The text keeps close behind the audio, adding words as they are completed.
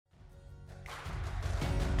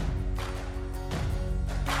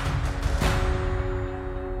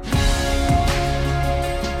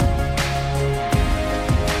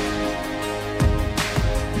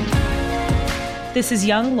This is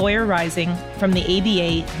Young Lawyer Rising from the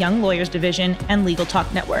ABA Young Lawyers Division and Legal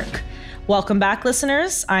Talk Network. Welcome back,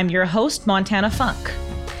 listeners. I'm your host, Montana Funk.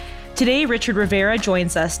 Today, Richard Rivera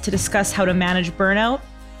joins us to discuss how to manage burnout,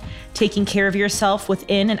 taking care of yourself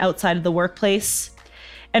within and outside of the workplace,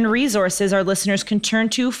 and resources our listeners can turn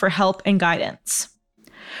to for help and guidance.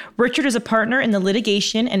 Richard is a partner in the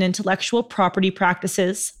litigation and intellectual property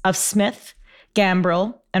practices of Smith,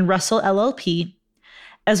 Gambrill, and Russell LLP,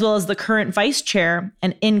 as well as the current vice chair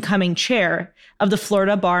and incoming chair of the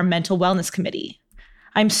Florida Bar Mental Wellness Committee.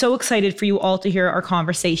 I'm so excited for you all to hear our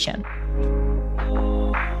conversation.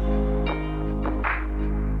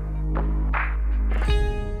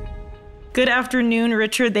 Good afternoon,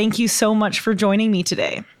 Richard. Thank you so much for joining me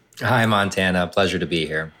today. Hi, Montana. Pleasure to be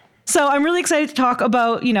here. So I'm really excited to talk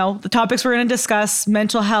about, the topics we're going to discuss: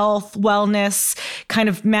 mental health, wellness, kind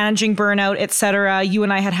of managing burnout, et cetera. You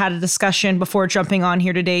and I had a discussion before jumping on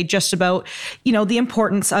here today just about, the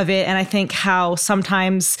importance of it. And I think how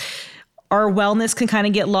sometimes our wellness can kind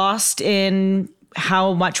of get lost in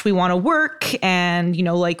how much we want to work. And,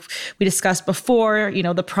 like we discussed before,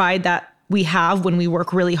 the pride that we have when we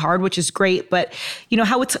work really hard, which is great, but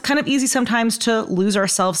how it's kind of easy sometimes to lose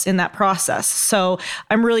ourselves in that process. So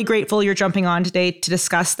I'm really grateful you're jumping on today to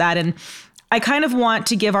discuss that. And I kind of want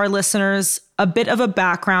to give our listeners a bit of a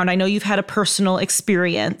background. I know you've had a personal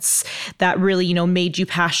experience that really, made you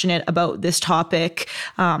passionate about this topic.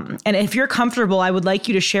 And if you're comfortable, I would like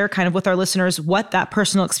you to share kind of with our listeners what that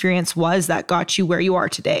personal experience was that got you where you are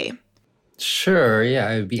today. Sure. Yeah,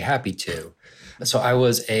 I would be happy to. So I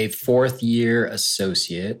was a fourth-year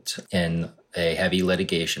associate in a heavy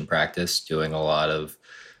litigation practice, doing a lot of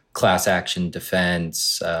class action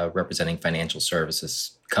defense, representing financial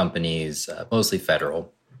services companies, mostly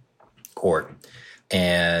federal court.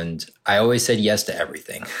 And I always said yes to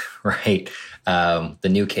everything, right? The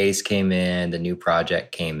new case came in, the new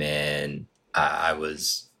project came in. I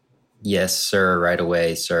was, yes, sir, right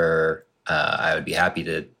away, sir. I would be happy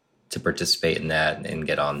to participate in that and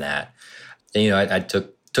get on that. I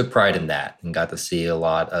took pride in that and got to see a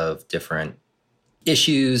lot of different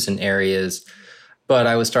issues and areas, but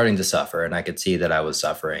I was starting to suffer, and I could see that I was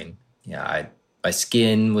suffering. My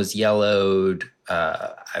skin was yellowed.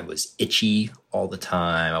 I was itchy all the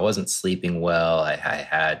time. I wasn't sleeping well. I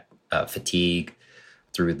had fatigue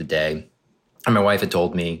through the day. And my wife had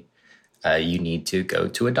told me, you need to go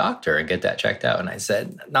to a doctor and get that checked out. And I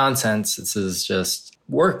said, nonsense. This is just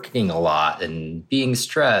working a lot and being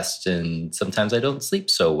stressed, and sometimes I don't sleep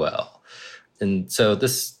so well. And so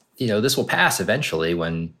this will pass eventually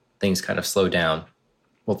when things kind of slow down.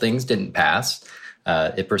 Well, things didn't pass.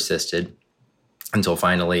 It persisted until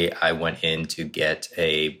finally I went in to get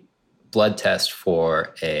a blood test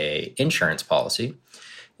for a insurance policy.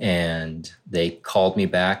 And they called me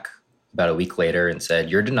back about a week later and said,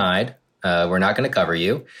 "You're denied. We're not going to cover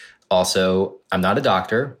you. Also, I'm not a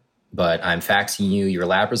doctor, but I'm faxing you your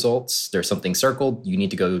lab results. There's something circled. You need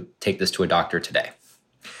to go take this to a doctor today."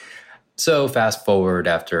 So fast forward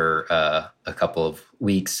after a couple of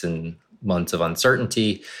weeks and months of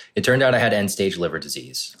uncertainty, it turned out I had end-stage liver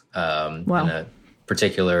disease. Wow. And a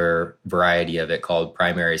particular variety of it called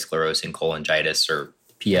primary sclerosing cholangitis, or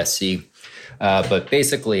PSC. But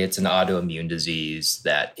basically, it's an autoimmune disease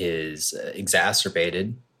that is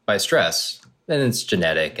exacerbated by stress. And it's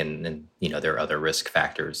genetic, and there are other risk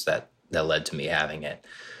factors that led to me having it.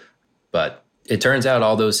 But it turns out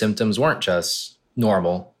all those symptoms weren't just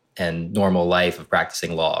normal life of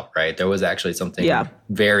practicing law, right? There was actually something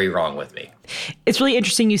very wrong with me. It's really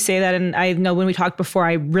interesting you say that. And I know when we talked before,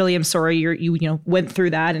 I really am sorry you went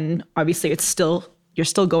through that. And obviously you're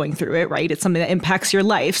still going through it, right? It's something that impacts your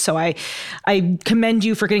life. So I commend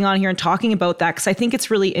you for getting on here and talking about that, because I think it's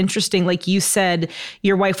really interesting. Like you said,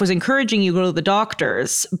 your wife was encouraging you to go to the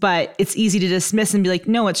doctors, but it's easy to dismiss and be like,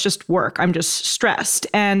 no, it's just work. I'm just stressed.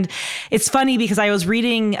 And it's funny because I was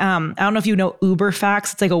reading, I don't know if you know Uber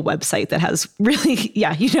Facts. It's like a website that has really,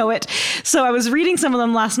 you know it. So I was reading some of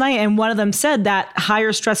them last night, and one of them said that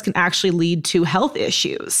higher stress can actually lead to health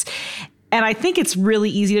issues. And I think it's really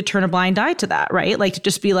easy to turn a blind eye to that, right? Like to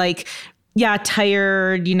just be like,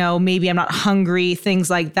 tired, maybe I'm not hungry, things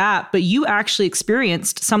like that. But you actually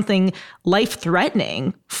experienced something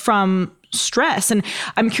life-threatening from stress. And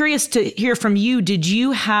I'm curious to hear from you. Did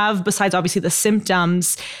you have, besides obviously the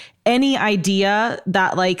symptoms, any idea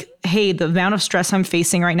that like, hey, the amount of stress I'm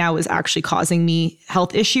facing right now is actually causing me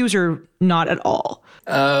health issues, or not at all?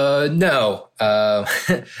 No.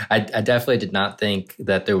 I definitely did not think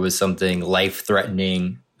that there was something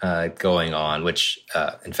life-threatening going on, which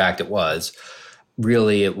in fact it was.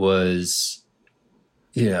 Really, it was,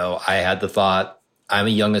 I had the thought, I'm a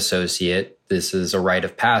young associate. this is a rite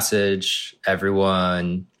of passage.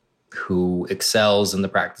 Everyone who excels in the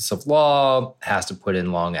practice of law has to put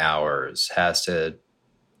in long hours, has to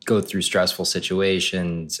go through stressful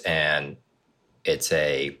situations, and it's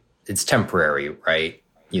temporary, right?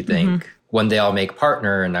 You think one day I'll make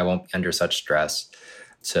partner and I won't be under such stress.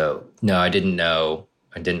 So no, I didn't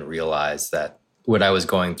realize that what I was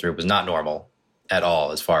going through was not normal at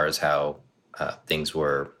all as far as how things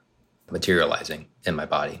were materializing in my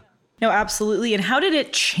body. No, absolutely. And how did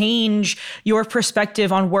it change your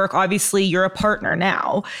perspective on work? Obviously, you're a partner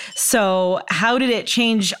now. So how did it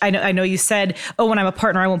change? I know you said, oh, when I'm a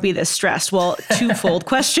partner, I won't be this stressed. Well, twofold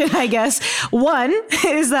question, I guess. One,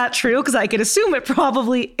 is that true? Because I could assume it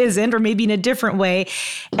probably isn't, or maybe in a different way.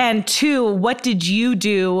 And two, what did you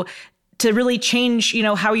do to really change,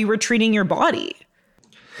 how you were treating your body?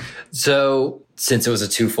 So since it was a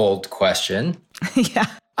twofold question, yeah.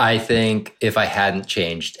 I think if I hadn't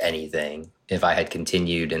changed anything, if I had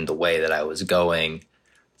continued in the way that I was going,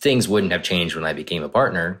 things wouldn't have changed when I became a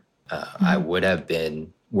partner. I would have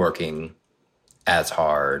been working as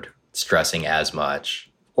hard, stressing as much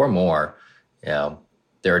or more. There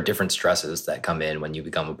are different stresses that come in when you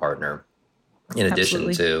become a partner, in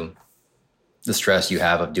addition to the stress you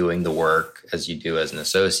have of doing the work as you do as an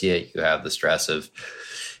associate. You have the stress of,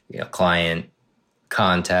 client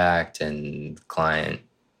contact and client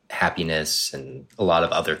happiness and a lot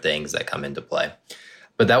of other things that come into play.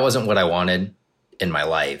 But that wasn't what I wanted in my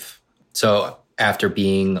life. So after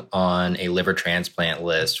being on a liver transplant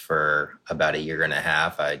list for about a year and a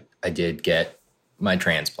half, I did get my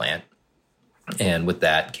transplant. And with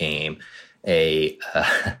that came a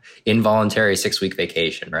involuntary 6-week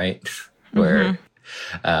vacation, right? Where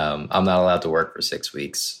I'm not allowed to work for 6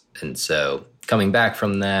 weeks. And so coming back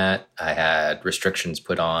from that, I had restrictions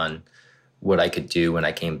put on what I could do when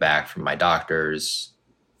I came back from my doctors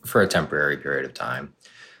for a temporary period of time.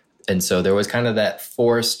 And so there was kind of that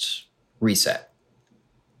forced reset.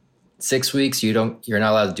 6 weeks, you're not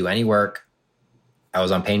allowed to do any work. I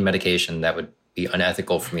was on pain medication that would be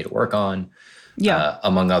unethical for me to work on,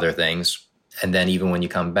 among other things. And then even when you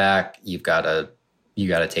come back, you got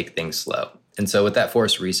to take things slow. And so with that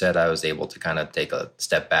forced reset, I was able to kind of take a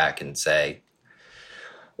step back and say,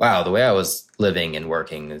 wow, the way I was living and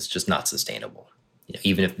working is just not sustainable.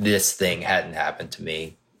 Even if this thing hadn't happened to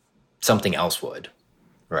me, something else would,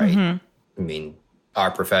 right? I mean, our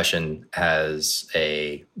profession has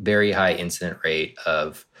a very high incident rate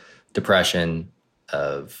of depression,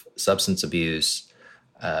 of substance abuse.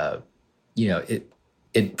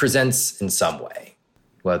 It presents in some way,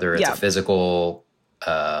 whether it's a physical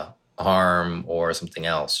harm or something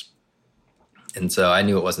else. And so I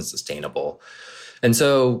knew it wasn't sustainable. And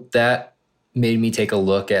so that made me take a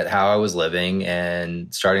look at how I was living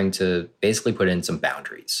and starting to basically put in some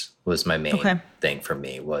boundaries was my main thing for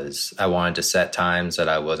me. Was I wanted to set times that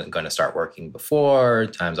I wasn't going to start working before,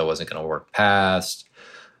 times I wasn't going to work past,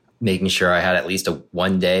 making sure I had at least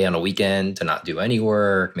one day on a weekend to not do any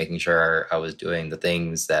work, making sure I was doing the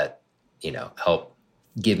things that, help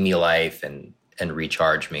give me life and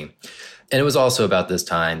recharge me. And it was also about this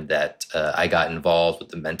time that I got involved with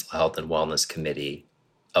the Mental Health and Wellness Committee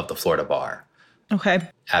of the Florida Bar. Okay.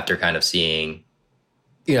 After kind of seeing,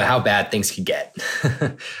 how bad things could get,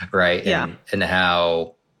 right? Yeah. And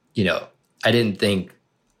how, I didn't think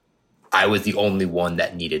I was the only one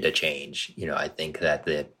that needed a change. I think that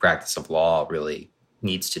the practice of law really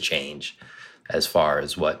needs to change as far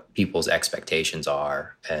as what people's expectations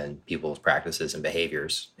are and people's practices and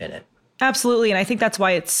behaviors in it. Absolutely. And I think that's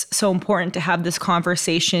why it's so important to have this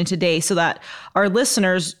conversation today so that our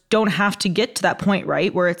listeners don't have to get to that point,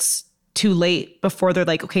 right, where it's too late before they're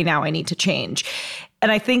like, okay, now I need to change.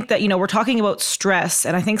 And I think that, we're talking about stress,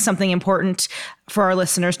 and I think something important for our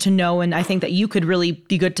listeners to know, and I think that you could really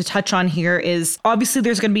be good to touch on here, is obviously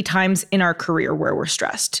there's going to be times in our career where we're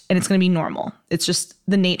stressed, and it's going to be normal. It's just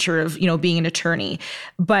the nature of, being an attorney.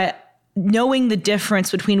 But knowing the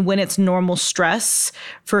difference between when it's normal stress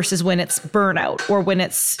versus when it's burnout or when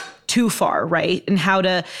it's too far, right? And how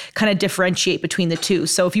to kind of differentiate between the two.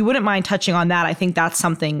 So if you wouldn't mind touching on that, I think that's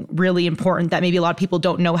something really important that maybe a lot of people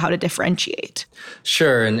don't know how to differentiate.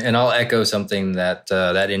 Sure. And I'll echo something that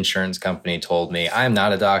that insurance company told me. I'm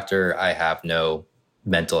not a doctor. I have no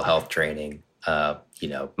mental health training.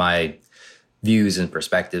 My views and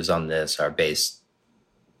perspectives on this are based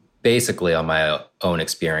basically on my own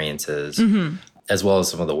experiences, as well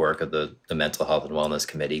as some of the work of the Mental Health and Wellness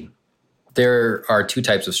Committee. There are two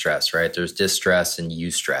types of stress, right? There's distress and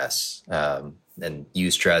eustress. And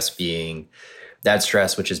eustress being that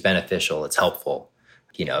stress which is beneficial, it's helpful.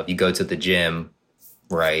 If you go to the gym,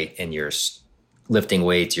 right, and you're lifting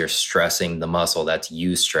weights, you're stressing the muscle. That's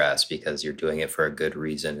eustress because you're doing it for a good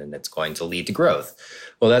reason and it's going to lead to growth.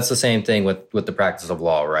 Well, that's the same thing with the practice of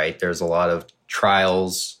law, right? There's a lot of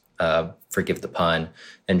trials, forgive the pun,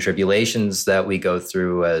 and tribulations that we go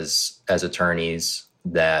through as attorneys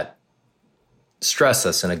that stress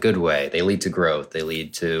us in a good way. They lead to growth. They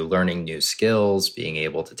lead to learning new skills, being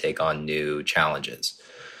able to take on new challenges.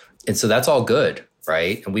 And so that's all good,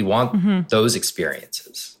 right? And we want those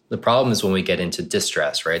experiences. The problem is when we get into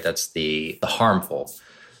distress, right? That's the harmful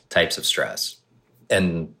types of stress.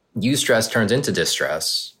 And eustress turns into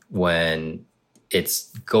distress when it's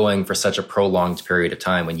going for such a prolonged period of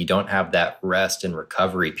time, when you don't have that rest and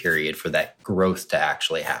recovery period for that growth to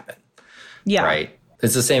actually happen. Yeah. Right?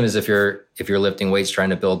 It's the same as if you're lifting weights trying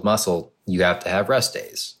to build muscle, you have to have rest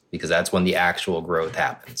days because that's when the actual growth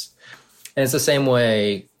happens. And it's the same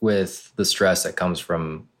way with the stress that comes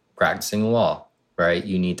from practicing law, right?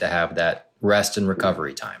 You need to have that rest and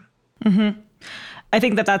recovery time. I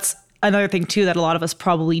think that's another thing too that a lot of us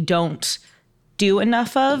probably don't do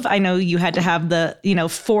enough of. I know you had to have the,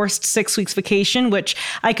 forced 6 weeks vacation, which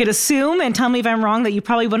I could assume, and tell me if I'm wrong, that you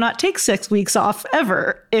probably would not take 6 weeks off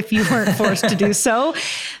ever if you weren't forced to do so.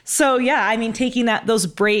 So yeah, I mean, taking those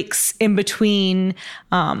breaks in between,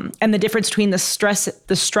 and the difference between the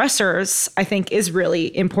stressors, I think is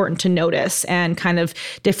really important to notice and kind of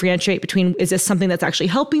differentiate between, is this something that's actually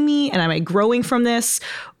helping me and am I growing from this,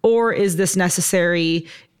 or is this necessary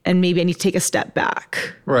and maybe I need to take a step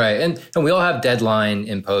back? Right. And we all have deadline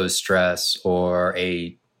imposed stress or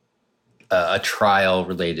a trial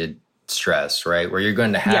related stress, right? Where you're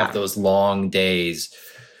going to have those long days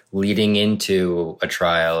leading into a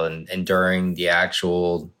trial and during the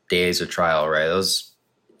actual days of trial, right? Those,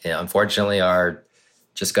 unfortunately are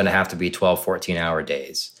just going to have to be 12, 14-hour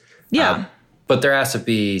days. Yeah. But there has to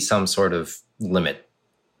be some sort of limit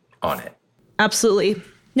on it. Absolutely.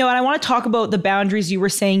 No, and I want to talk about the boundaries you were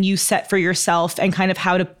saying you set for yourself and kind of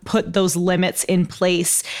how to put those limits in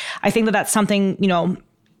place. I think that's something,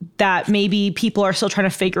 that maybe people are still trying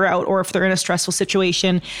to figure out, or if they're in a stressful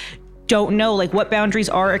situation, don't know like what boundaries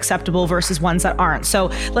are acceptable versus ones that aren't. So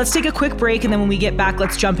let's take a quick break. And then when we get back,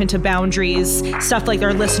 let's jump into boundaries, stuff like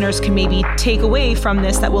our listeners can maybe take away from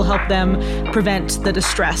this that will help them prevent the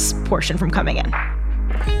distress portion from coming in.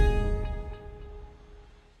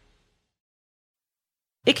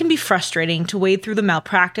 It can be frustrating to wade through the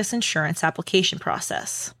malpractice insurance application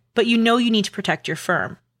process, but you need to protect your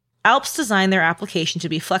firm. ALPS designed their application to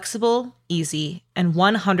be flexible, easy, and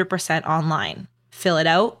 100% online. Fill it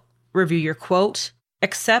out, review your quote,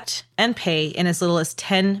 accept, and pay in as little as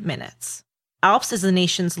 10 minutes. ALPS is the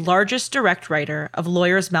nation's largest direct writer of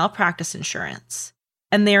lawyers' malpractice insurance,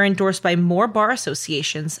 and they are endorsed by more bar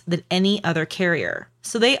associations than any other carrier,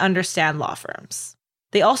 so they understand law firms.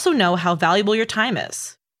 They also know how valuable your time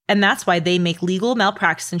is, and that's why they make legal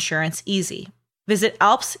malpractice insurance easy. Visit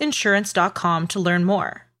alpsinsurance.com to learn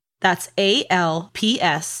more. That's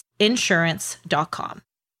ALPS insurance.com.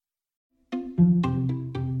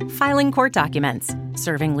 Filing court documents,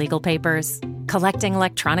 serving legal papers, collecting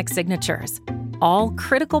electronic signatures, all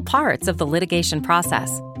critical parts of the litigation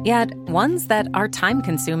process, yet ones that are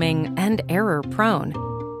time-consuming and error-prone.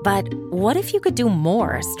 But what if you could do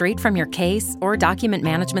more straight from your case or document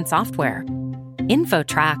management software?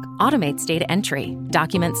 InfoTrack automates data entry,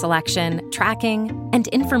 document selection, tracking, and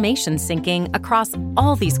information syncing across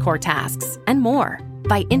all these core tasks and more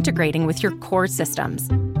by integrating with your core systems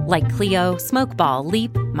like Clio, Smokeball,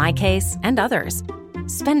 Leap, MyCase, and others.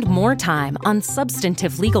 Spend more time on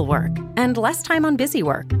substantive legal work and less time on busy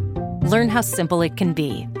work. Learn how simple it can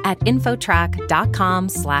be at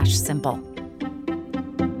infotrack.com/simple.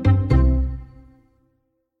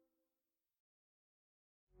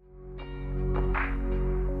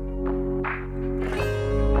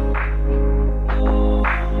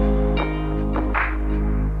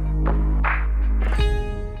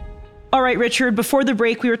 All right, Richard, before the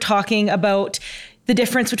break, we were talking about the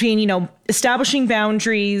difference between, establishing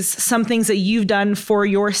boundaries, some things that you've done for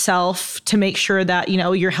yourself to make sure that,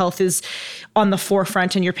 your health is on the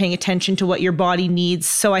forefront and you're paying attention to what your body needs.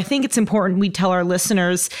 So I think it's important we tell our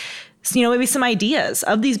listeners, maybe some ideas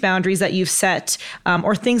of these boundaries that you've set,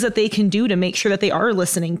 or things that they can do to make sure that they are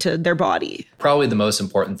listening to their body. Probably the most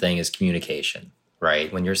important thing is communication,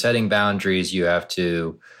 right? When you're setting boundaries, you have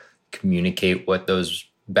to communicate what those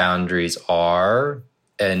boundaries are,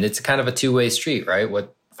 and it's kind of a two-way street, right?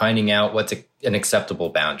 Finding out what's an acceptable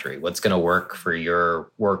boundary, what's going to work for your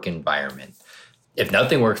work environment. If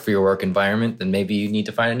nothing works for your work environment, then maybe you need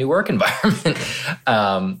to find a new work environment.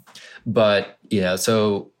 So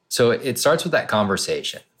it starts with that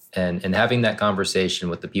conversation and having that conversation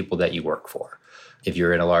with the people that you work for. If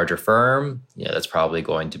you're in a larger firm, that's probably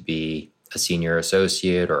going to be a senior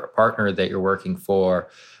associate or a partner that you're working for.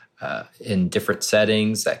 In different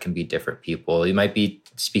settings, that can be different people. You might be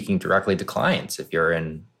speaking directly to clients if you're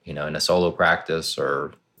in a solo practice,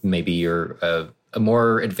 or maybe you're a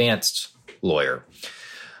more advanced lawyer.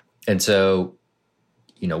 And so,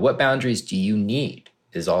 what boundaries do you need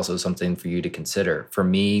is also something for you to consider. For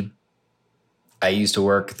me, I used to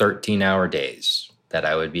work 13-hour days that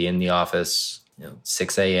I would be in the office,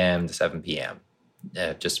 6 a.m. to 7 p.m.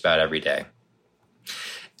 Just about every day.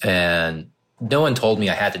 And no one told me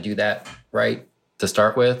I had to do that, right, to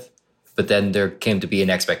start with. But then there came to be an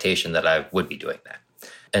expectation that I would be doing that.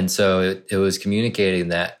 And so it was communicating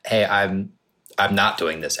that, hey, I'm not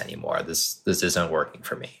doing this anymore. This isn't working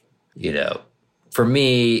for me. For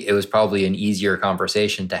me, it was probably an easier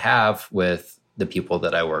conversation to have with the people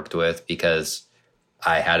that I worked with because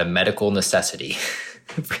I had a medical necessity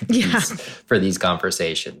for these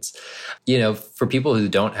conversations. For people who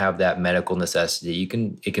don't have that medical necessity,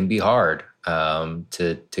 it can be hard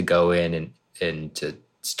to go in and to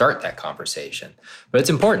start that conversation. But it's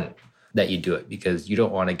important that you do it because you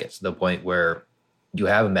don't want to get to the point where you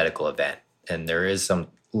have a medical event and there is some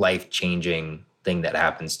life-changing thing that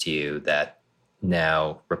happens to you that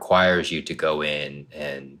now requires you to go in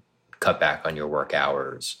and cut back on your work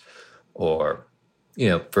hours. Or,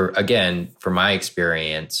 for my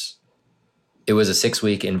experience, it was a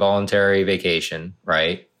 6-week involuntary vacation,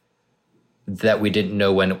 right? That we didn't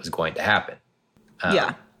know when it was going to happen.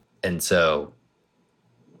 And so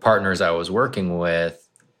partners I was working with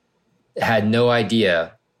had no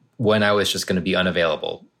idea when I was just going to be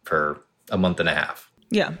unavailable for a month and a half.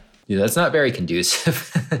 Yeah. That's not very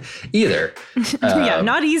conducive either.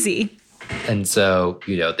 Not easy. And so,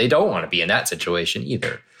 they don't want to be in that situation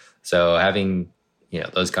either. So having,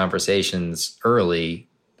 those conversations early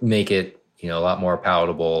make it, a lot more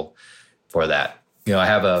palatable for that. I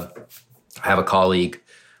have a colleague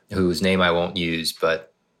whose name I won't use,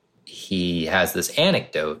 but he has this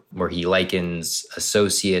anecdote where he likens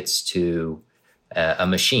associates to a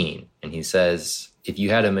machine. And he says, if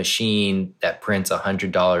you had a machine that prints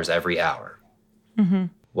 $100 every hour,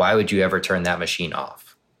 why would you ever turn that machine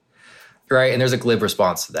off? Right? And there's a glib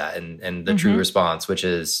response to that. And the true response, which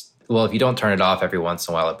is, well, if you don't turn it off every once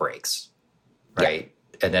in a while, it breaks. Right?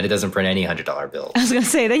 Yeah. And then it doesn't print any $100 bills. I was going to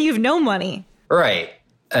say, then you have no money. Right.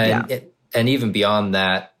 And even beyond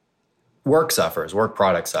that, work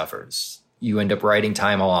product suffers. You end up writing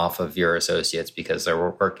time off of your associates because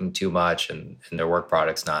they're working too much and their work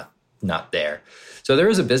product's not there. So there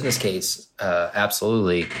is a business case,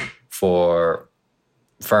 absolutely, for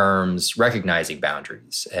firms recognizing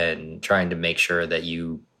boundaries and trying to make sure that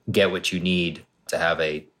you get what you need to have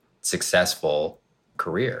a successful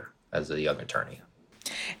career as a young attorney.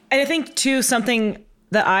 And I think, too, something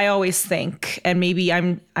that I always think, and maybe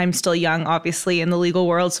I'm still young, obviously, in the legal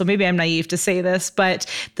world, so maybe I'm naive to say this, but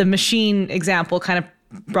the machine example kind of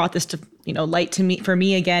brought this to light to me for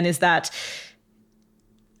me again, is that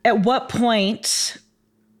at what point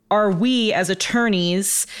are we as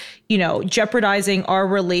attorneys, jeopardizing our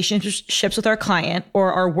relationships with our client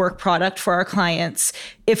or our work product for our clients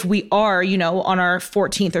if we are, on our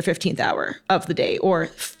 14th or 15th hour of the day or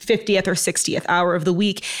 50th or 60th hour of the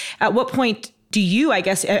week? At what point do you, I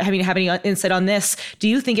guess, have any insight on this? Do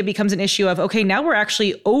you think it becomes an issue of, okay, now we're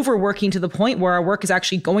actually overworking to the point where our work is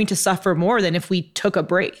actually going to suffer more than if we took a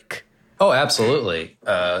break? Oh, absolutely.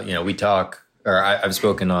 We talk, or I've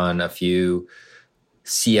spoken on a few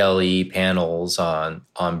CLE panels on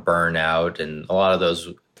burnout, and a lot of those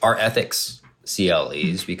are ethics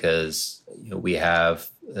CLEs because we have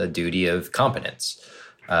a duty of competence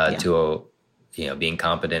to being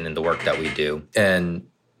competent in the work that we do. And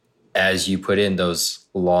as you put in those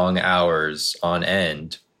long hours on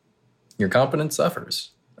end, your competence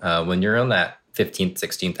suffers. When you're on that 15th,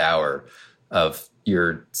 16th hour of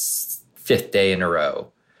your 5th day in a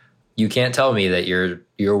row, you can't tell me that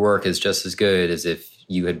your work is just as good as if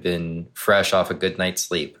you had been fresh off a good night's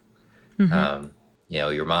sleep.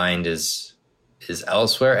 Your mind is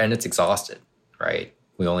elsewhere and it's exhausted, right?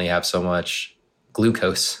 We only have so much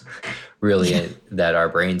glucose really that our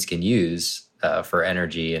brains can use for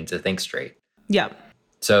energy and to think straight. Yeah.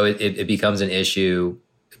 So it becomes an issue.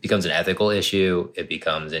 It becomes an ethical issue. It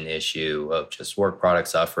becomes an issue of just work product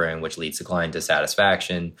suffering, which leads to client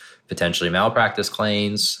dissatisfaction, potentially malpractice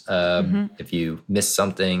claims if you miss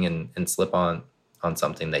something and slip on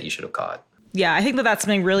something that you should have caught. Yeah, I think that's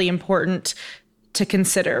something really important to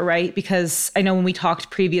consider, right? Because I know when we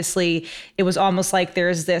talked previously, it was almost like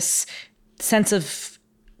there's this sense of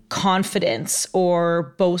confidence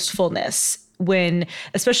or boastfulness when,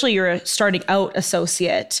 especially you're a starting out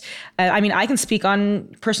associate. I mean, I can speak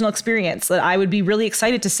on personal experience that I would be really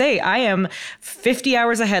excited to say I am 50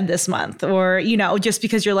 hours ahead this month, or, you know, just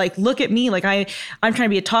because you're like, look at me, like I'm trying to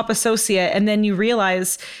be a top associate. And then you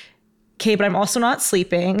realize, okay, but I'm also not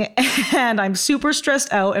sleeping and I'm super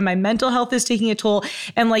stressed out and my mental health is taking a toll.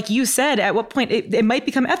 And like you said, at what point it might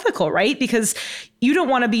become ethical, right? Because you don't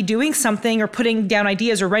want to be doing something or putting down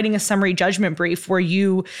ideas or writing a summary judgment brief where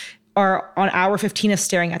you are on hour 15 of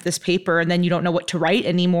staring at this paper and then you don't know what to write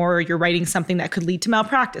anymore, or you're writing something that could lead to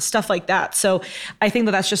malpractice, stuff like that. So I think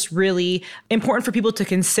that that's just really important for people to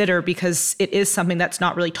consider, because it is something that's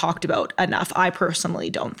not really talked about enough. I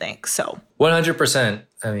personally don't think so. 100%.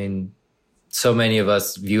 I mean, so many of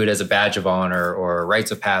us view it as a badge of honor or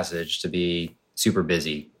rites of passage to be super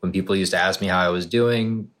busy. When people used to ask me how I was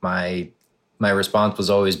doing, my response was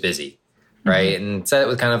always busy, right? Mm-hmm. And said it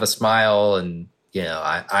with kind of a smile, and, you know,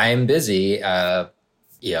 I'm busy.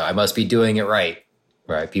 You know, I must be doing it right?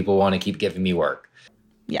 People want to keep giving me work.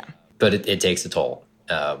 Yeah. But it takes a toll,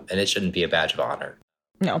 and it shouldn't be a badge of honor.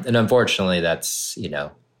 No. And unfortunately, that's, you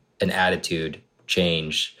know, an attitude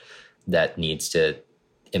change that needs to,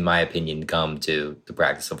 in my opinion, come to the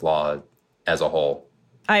practice of law as a whole.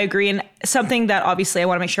 I agree. And something that obviously I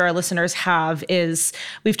want to make sure our listeners have is,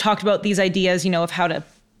 we've talked about these ideas, you know, of how to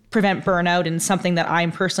prevent burnout. And something that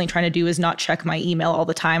I'm personally trying to do is not check my email all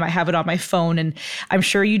the time. I have it on my phone, and I'm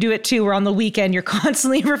sure you do it too, where on the weekend you're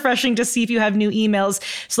constantly refreshing to see if you have new emails.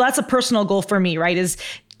 So that's a personal goal for me, right? Is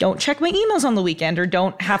don't check my emails on the weekend, or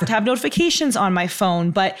don't have to have notifications on my phone.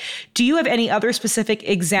 But do you have any other specific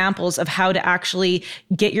examples of how to actually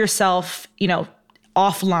get yourself, you know,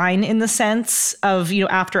 offline in the sense of, you know,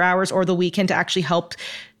 after hours or the weekend, to actually help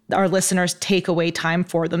our listeners take away time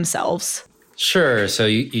for themselves? Sure. So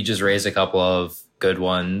you just raised a couple of good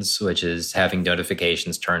ones, which is having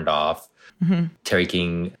notifications turned off. Mm-hmm.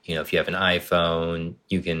 Taking, you know, if you have an iPhone,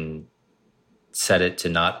 you can set it to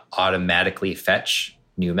not automatically fetch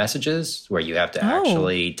new messages, where you have to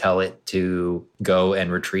actually tell it to go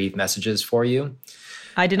and retrieve messages for you.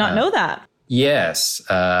 I did not know that. Yes.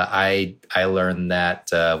 I learned that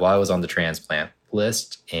while I was on the transplant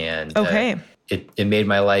list, and it made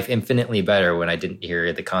my life infinitely better when I didn't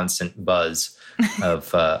hear the constant buzz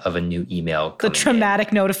of a new email coming in. The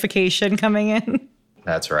traumatic notification coming in.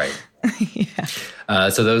 That's right. Yeah.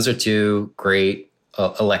 So those are two great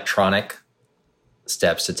electronic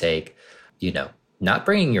steps to take. You know, not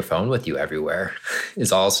bringing your phone with you everywhere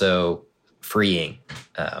is also freeing,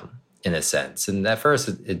 in a sense. And at first,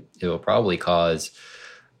 it will probably cause,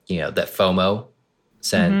 you know, that FOMO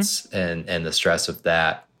sense and the stress of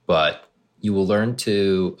that. But you will learn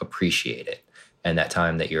to appreciate it and that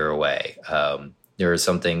time that you're away. There is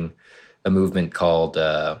a movement called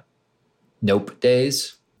Nope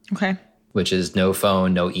Days. Okay. Which is no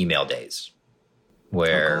phone, no email days.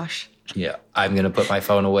 Where, I'm going to put my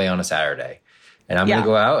phone away on a Saturday. And I'm going to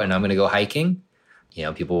go out and I'm going to go hiking. You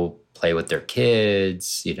know, people play with their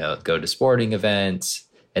kids, you know, go to sporting events,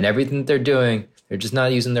 and everything that they're doing, they're just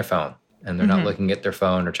not using their phone, and they're not looking at their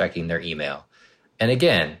phone or checking their email. And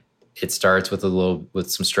again, it starts with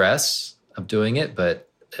some stress of doing it, but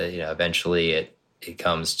you know, eventually it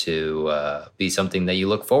comes to be something that you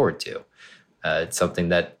look forward to. It's something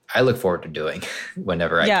that I look forward to doing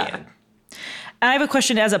whenever I can. I have a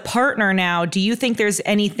question as a partner now. Do you think there's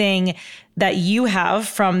anything that you have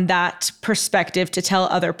from that perspective to tell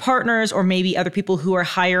other partners, or maybe other people who are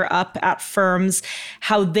higher up at firms,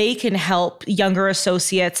 how they can help younger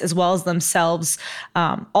associates as well as themselves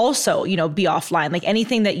also, you know, be offline? Like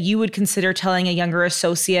anything that you would consider telling a younger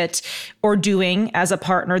associate or doing as a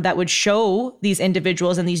partner that would show these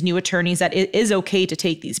individuals and these new attorneys that it is okay to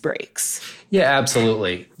take these breaks? Yeah,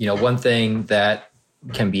 absolutely. You know, one thing that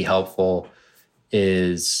can be helpful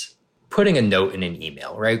is putting a note in an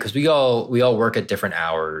email, right? Because we all work at different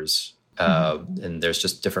hours, and there's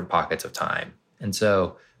just different pockets of time. And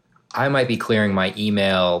so I might be clearing my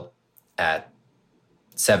email at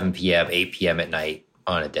 7 p.m., 8 p.m. at night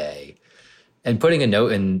on a day, and putting a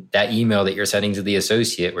note in that email that you're sending to the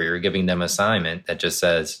associate, where you're giving them an assignment that just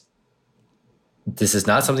says, this is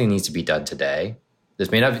not something that needs to be done today.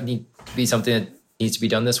 This may not need to be something that needs to be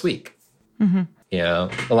done this week. Mm-hmm. You know,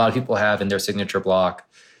 a lot of people have in their signature block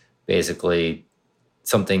basically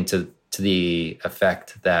something to the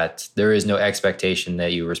effect that there is no expectation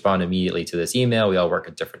that you respond immediately to this email. We all work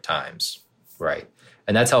at different times, right?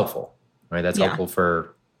 And that's helpful, right? That's helpful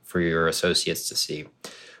for your associates to see.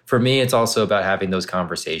 For me, it's also about having those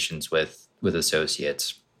conversations with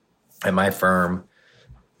associates. At my firm,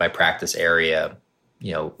 my practice area,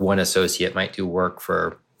 you know, one associate might do work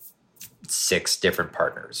for 6 different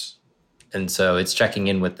partners. And so it's checking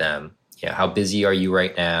in with them. How busy are you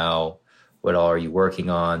right now? What all are you working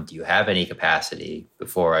on? Do you have any capacity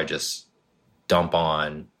before I just dump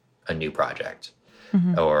on a new project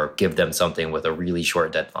or give them something with a really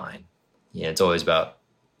short deadline? It's always about,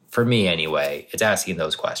 for me anyway, it's asking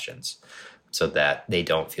those questions so that they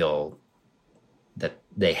don't feel that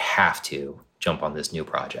they have to jump on this new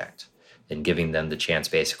project, and giving them the chance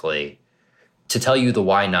basically to tell you the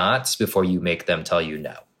why nots before you make them tell you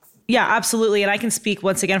no. Yeah, absolutely. And I can speak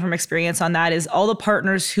once again from experience on that, is all the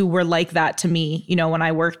partners who were like that to me, when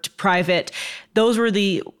I worked private, those were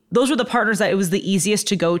the partners that it was the easiest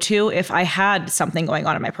to go to if I had something going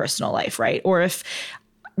on in my personal life, right? Or if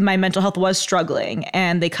my mental health was struggling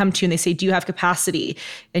and they come to you and they say, do you have capacity?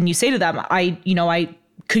 And you say to them, I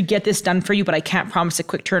could get this done for you, but I can't promise a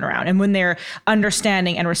quick turnaround. And when they're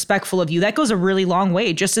understanding and respectful of you, that goes a really long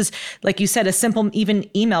way. Just as, like you said, a simple even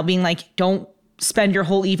email being like, don't spend your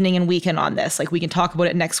whole evening and weekend on this. Like, we can talk about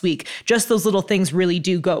it next week. Just those little things really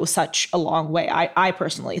do go such a long way, I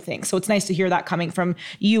personally think. So it's nice to hear that coming from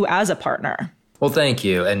you as a partner. Well, thank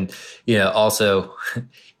you. And, also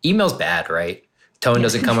email's bad, right? Tone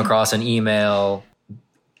doesn't come across an email.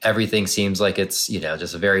 Everything seems like it's,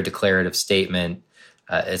 just a very declarative statement.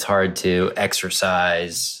 It's hard to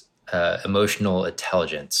exercise emotional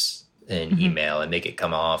intelligence in email and make it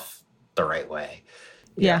come off the right way.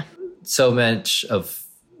 Yeah. So much of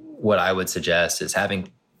what I would suggest is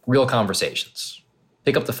having real conversations.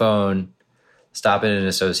 Pick up the phone, stop in an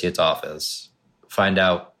associate's office, find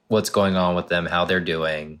out what's going on with them, how they're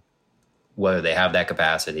doing, whether they have that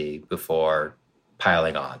capacity before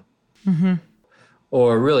piling on.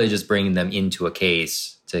 Or really just bringing them into a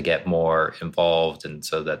case to get more involved, and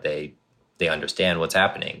so that they understand what's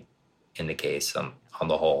happening in the case on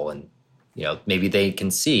the whole. And, maybe they can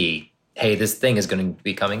see, hey, this thing is going to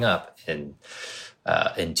be coming up in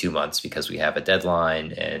 2 months because we have a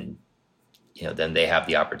deadline. And, then they have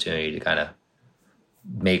the opportunity to kind of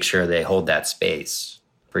make sure they hold that space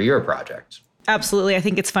for your project. Absolutely. I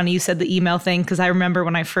think it's funny you said the email thing, because I remember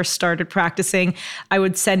when I first started practicing, I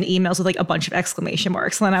would send emails with like a bunch of exclamation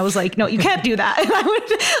marks. And then I was like, no, you can't do that. And I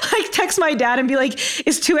would like text my dad and be like,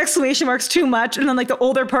 is 2 exclamation marks too much? And then like the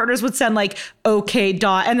older partners would send like, okay,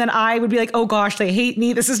 dot. And then I would be like, oh gosh, they hate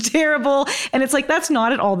me. This is terrible. And it's like, that's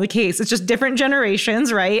not at all the case. It's just different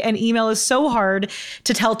generations, right? And email is so hard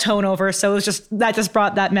to tell tone over. So that just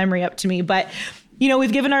brought that memory up to me. But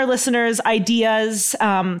we've given our listeners ideas,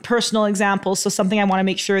 personal examples. So something I want to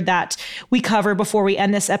make sure that we cover before we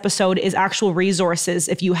end this episode is actual resources,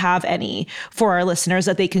 if you have any, for our listeners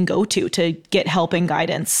that they can go to get help and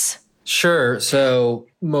guidance. Sure. So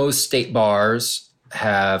most state bars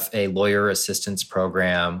have a lawyer assistance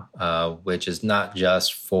program, which is not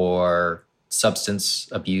just for substance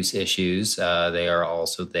abuse issues. They are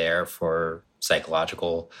also there for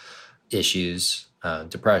psychological issues,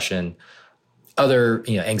 depression, other,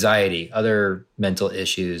 anxiety, other mental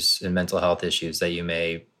issues and mental health issues that you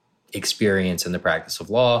may experience in the practice of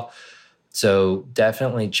law. So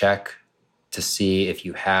definitely check to see if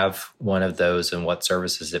you have one of those and what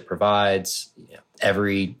services it provides.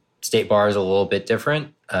 Every state bar is a little bit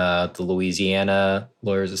different. The Louisiana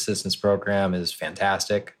Lawyers Assistance Program is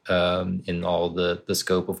fantastic in all the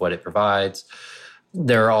scope of what it provides.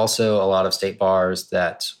 There are also a lot of state bars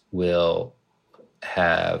that will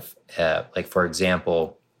have, like, for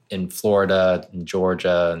example, in Florida, in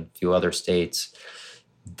Georgia, and a few other states,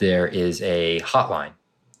 there is a hotline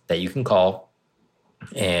that you can call,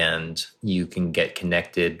 and you can get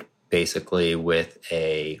connected basically with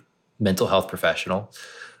a mental health professional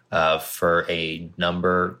for a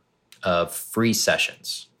number of free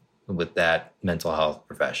sessions with that mental health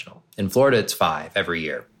professional. In Florida, it's 5 every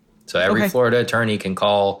year. So every Florida attorney can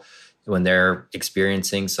call when they're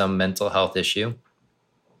experiencing some mental health issue,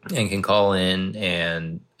 and can call in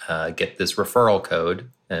and get this referral code.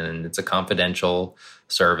 And it's a confidential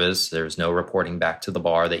service. There's no reporting back to the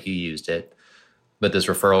bar that you used it. But this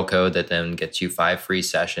referral code that then gets you 5 free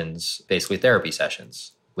sessions, basically therapy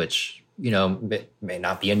sessions, which, may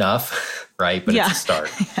not be enough, right? But it's a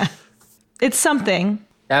start. Yeah. It's something.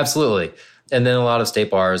 Absolutely. And then a lot of state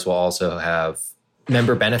bars will also have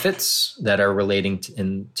member benefits that are relating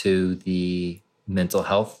into the mental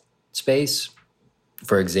health space.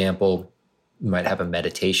 For example, you might have a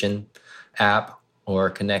meditation app or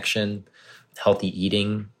connection, healthy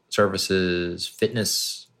eating services,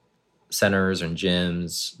 fitness centers and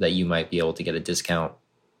gyms that you might be able to get a discount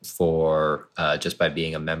for just by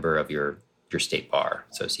being a member of your state bar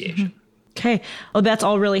association. Okay. Oh, that's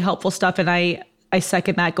all really helpful stuff. And I I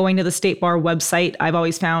second that. Going to the state bar website, I've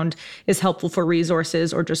always found is helpful for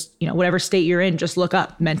resources, or just, whatever state you're in, just look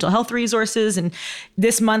up mental health resources. And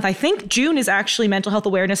this month, I think June is actually Mental Health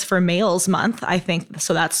Awareness for Males Month, I think.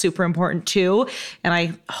 So that's super important too. And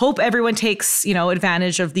I hope everyone takes,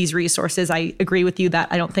 advantage of these resources. I agree with you that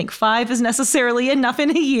I don't think 5 is necessarily enough in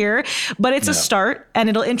a year, but it's a start, and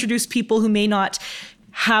it'll introduce people who may not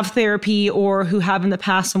have therapy or who have in the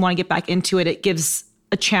past and want to get back into it. It gives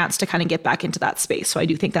a chance to kind of get back into that space. So I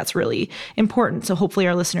do think that's really important. So hopefully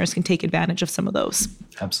our listeners can take advantage of some of those.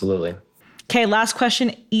 Absolutely. Okay, last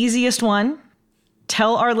question, easiest one.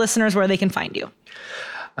 Tell our listeners where they can find you.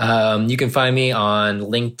 You can find me on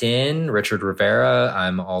LinkedIn, Richard Rivera.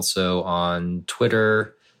 I'm also on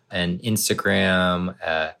Twitter and Instagram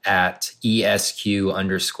at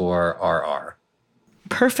ESQ_RR.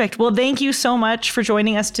 Perfect. Well, thank you so much for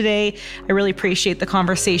joining us today. I really appreciate the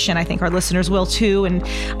conversation. I think our listeners will too. And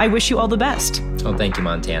I wish you all the best. Oh, thank you,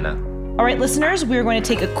 Montana. All right, listeners, we're going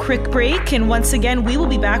to take a quick break. And once again, we will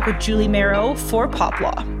be back with Julie Marrow for Pop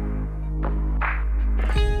Law.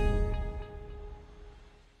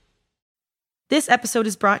 This episode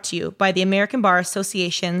is brought to you by the American Bar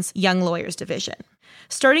Association's Young Lawyers Division.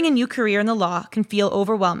 Starting a new career in the law can feel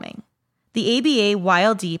overwhelming. The ABA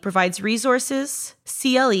YLD provides resources,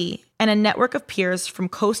 CLE, and a network of peers from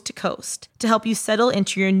coast to coast to help you settle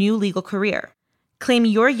into your new legal career. Claim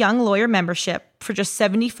your young lawyer membership for just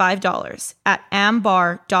 $75 at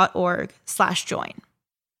ambar.org/join.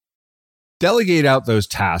 Delegate out those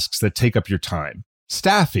tasks that take up your time.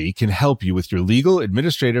 Staffy can help you with your legal,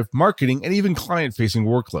 administrative, marketing, and even client-facing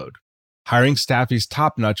workload. Hiring Staffy's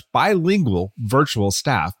top-notch bilingual virtual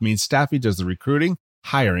staff means Staffy does the recruiting,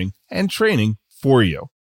 hiring, and training for you.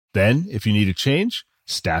 Then, if you need a change,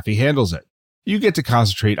 Staffy handles it. You get to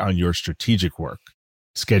concentrate on your strategic work.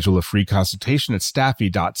 Schedule a free consultation at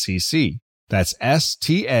staffy.cc. That's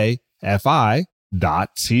STAFI.cc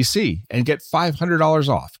and get $500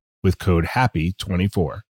 off with code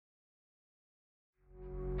HAPPY24.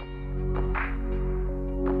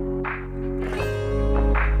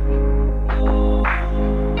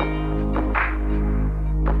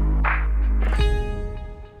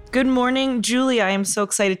 Good morning, Julie. I am so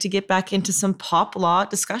excited to get back into some pop law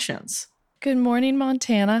discussions. Good morning,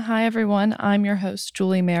 Montana. Hi, everyone. I'm your host,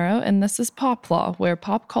 Julie Marrow, and this is Pop Law, where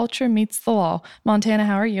pop culture meets the law. Montana,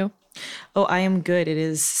 how are you? Oh, I am good. It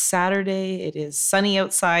is Saturday. It is sunny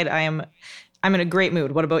outside. I'm in a great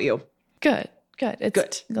mood. What about you? Good. It's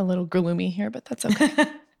good. A little gloomy here, but that's okay.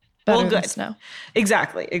 Well, good. Than snow.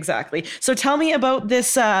 Exactly. So tell me about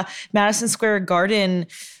this Madison Square Garden.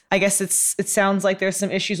 I guess it sounds like there's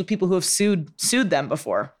some issues with people who have sued them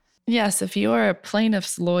before. Yes, if you are a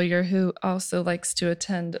plaintiff's lawyer who also likes to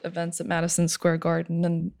attend events at Madison Square Garden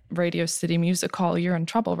and Radio City Music Hall, you're in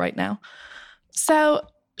trouble right now. So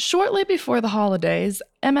shortly before the holidays,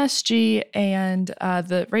 MSG and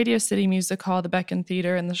the Radio City Music Hall, the Beacon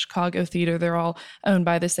Theater, and the Chicago Theater, they're all owned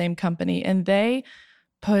by the same company, and they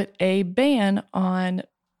put a ban on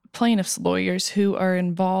plaintiffs' lawyers who are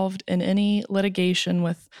involved in any litigation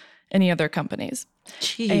with any other companies.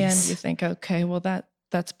 Jeez. And you think, okay, well,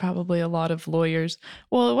 that's probably a lot of lawyers.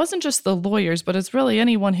 Well, it wasn't just the lawyers, but it's really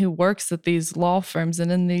anyone who works at these law firms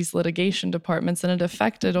and in these litigation departments, and it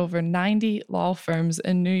affected over 90 law firms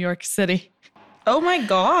in New York City. Oh my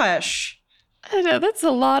gosh. I know, that's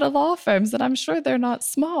a lot of law firms, and I'm sure they're not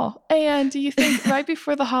small. And you think right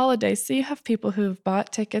before the holidays, so you have people who've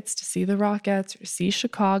bought tickets to see the Rockettes or see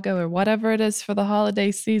Chicago or whatever it is for the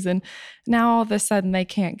holiday season. Now all of a sudden they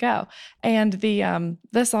can't go. And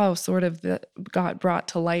this all sort of got brought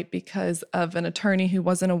to light because of an attorney who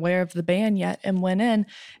wasn't aware of the ban yet and went in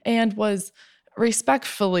and was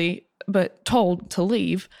respectfully but told to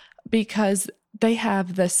leave because they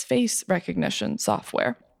have this face recognition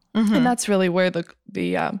software. Mm-hmm. And that's really where the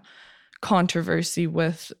controversy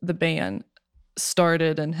with the ban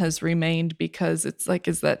started and has remained, because it's like,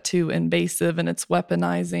 is that too invasive, and it's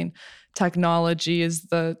weaponizing technology is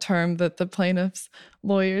the term that the plaintiffs'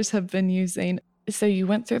 lawyers have been using. So you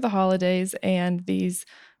went through the holidays, and these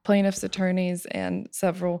plaintiffs' attorneys and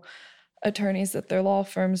several attorneys at their law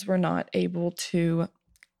firms were not able to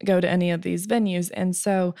go to any of these venues. And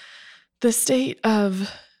so the state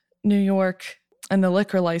of New York and the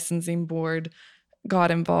Liquor Licensing Board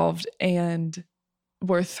got involved and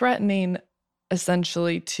were threatening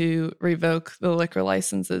essentially to revoke the liquor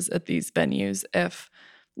licenses at these venues if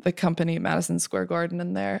the company, Madison Square Garden,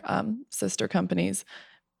 and their sister companies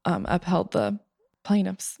upheld the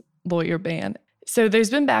plaintiff's lawyer ban. So there's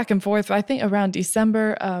been back and forth. I think around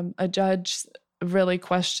December, a judge really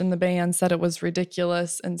questioned the ban, said it was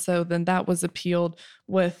ridiculous. And so then that was appealed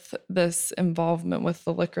with this involvement with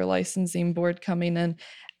the liquor licensing board coming in.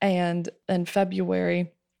 And in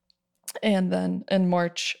February and then in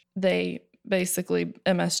March, they basically,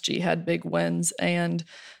 MSG had big wins, and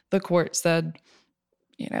the court said,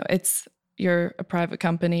 you're a private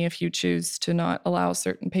company. If you choose to not allow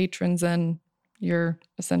certain patrons in, you're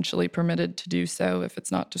essentially permitted to do so if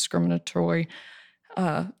it's not discriminatory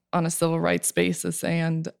on a civil rights basis.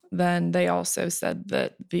 And then they also said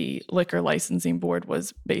that the liquor licensing board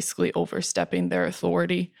was basically overstepping their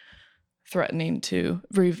authority, threatening to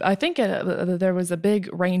I think there was a big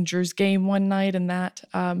Rangers game one night, and that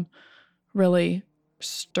really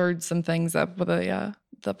stirred some things up with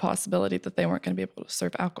the possibility that they weren't going to be able to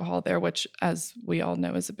serve alcohol there, which, as we all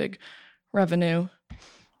know, is a big revenue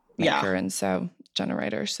maker and so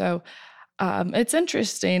generator. So it's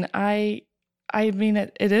interesting. I mean,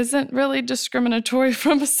 it isn't really discriminatory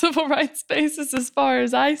from a civil rights basis as far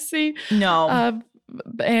as I see. No.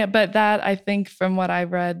 But that, I think, from what I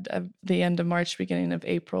read at the end of March, beginning of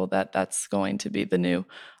April, that's going to be the new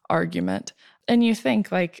argument. And you think,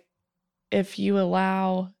 like, if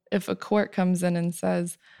a court comes in and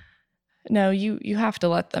says, no, you have to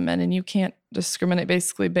let them in and you can't discriminate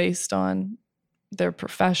basically based on their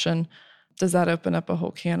profession, does that open up a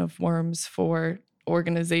whole can of worms for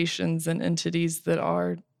organizations and entities that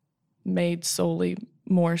are made solely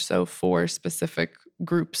more so for specific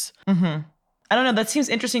groups? Mm-hmm. I don't know. That seems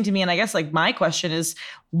interesting to me. And I guess, like, my question is,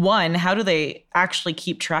 one, how do they actually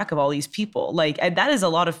keep track of all these people? Like, that is a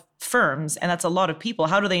lot of firms and that's a lot of people.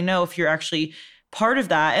 How do they know if you're actually part of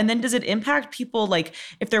that? And then does it impact people, like,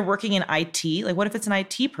 if they're working in IT? Like, what if it's an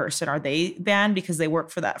IT person? Are they banned because they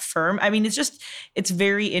work for that firm? I mean, it's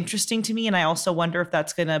very interesting to me. And I also wonder if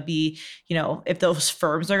that's going to be, if those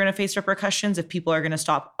firms are going to face repercussions, if people are going to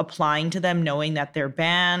stop applying to them knowing that they're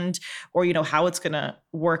banned, or, how it's going to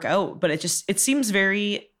work out. But it seems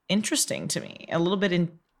very interesting to me. A little bit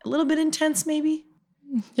intense, maybe.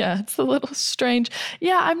 Yeah, it's a little strange.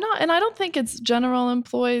 Yeah, and I don't think it's general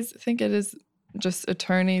employees. I think it is just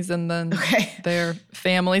attorneys and then their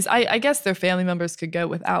families. I guess their family members could go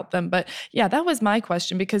without them. But yeah, that was my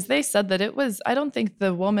question, because they said that I don't think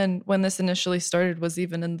the woman, when this initially started, was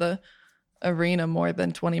even in the arena more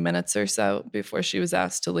than 20 minutes or so before she was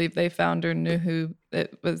asked to leave. They found her, knew who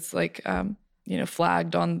it was, like,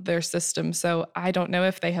 flagged on their system. So I don't know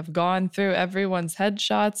if they have gone through everyone's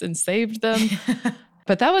headshots and saved them.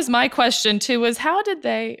 But that was my question too, was how did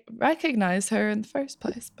they recognize her in the first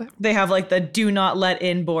place? But they have, like, the do not let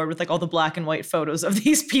in board with, like, all the black and white photos of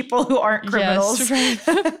these people who aren't criminals. Yes,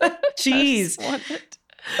 right. Jeez.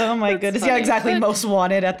 Oh my goodness. Funny. Yeah, exactly. Most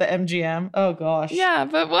wanted at the MGM. Oh gosh. Yeah,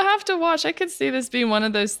 but we'll have to watch. I could see this being one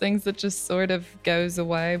of those things that just sort of goes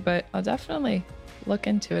away, but I'll definitely look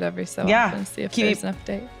into it every so often and see if there's an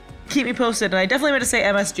update. Keep me posted. And I definitely meant to say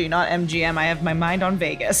MSG, not MGM. I have my mind on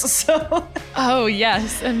Vegas. So. Oh,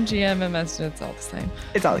 yes. MGM, MSG, it's all the same.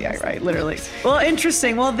 It's all, yeah, right. Literally. Well,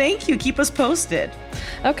 interesting. Well, thank you. Keep us posted.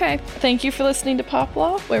 Okay. Thank you for listening to Pop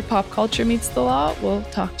Law, where pop culture meets the law. We'll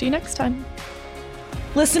talk to you next time.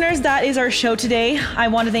 Listeners, that is our show today. I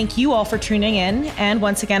want to thank you all for tuning in. And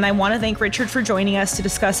once again, I want to thank Richard for joining us to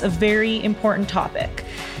discuss a very important topic.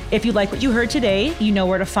 If you like what you heard today, you know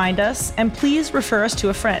where to find us, and please refer us to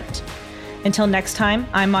a friend. Until next time,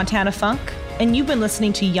 I'm Montana Funk, and you've been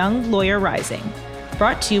listening to Young Lawyer Rising,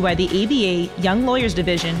 brought to you by the ABA Young Lawyers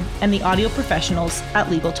Division and the audio professionals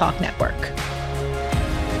at Legal Talk Network.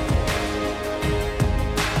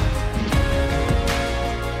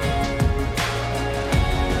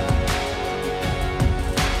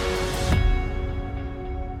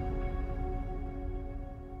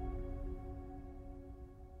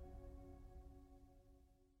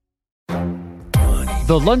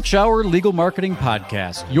 The Lunch Hour Legal Marketing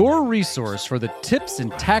Podcast, your resource for the tips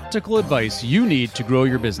and tactical advice you need to grow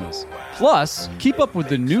your business. Plus, keep up with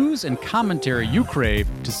the news and commentary you crave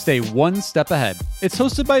to stay one step ahead. It's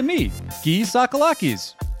hosted by me, Guy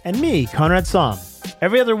Sakalakis. And me, Conrad Som.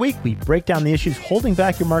 Every other week, we break down the issues holding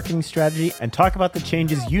back your marketing strategy and talk about the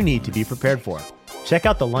changes you need to be prepared for. Check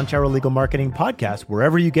out the Lunch Hour Legal Marketing Podcast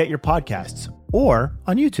wherever you get your podcasts or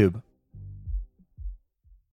on YouTube.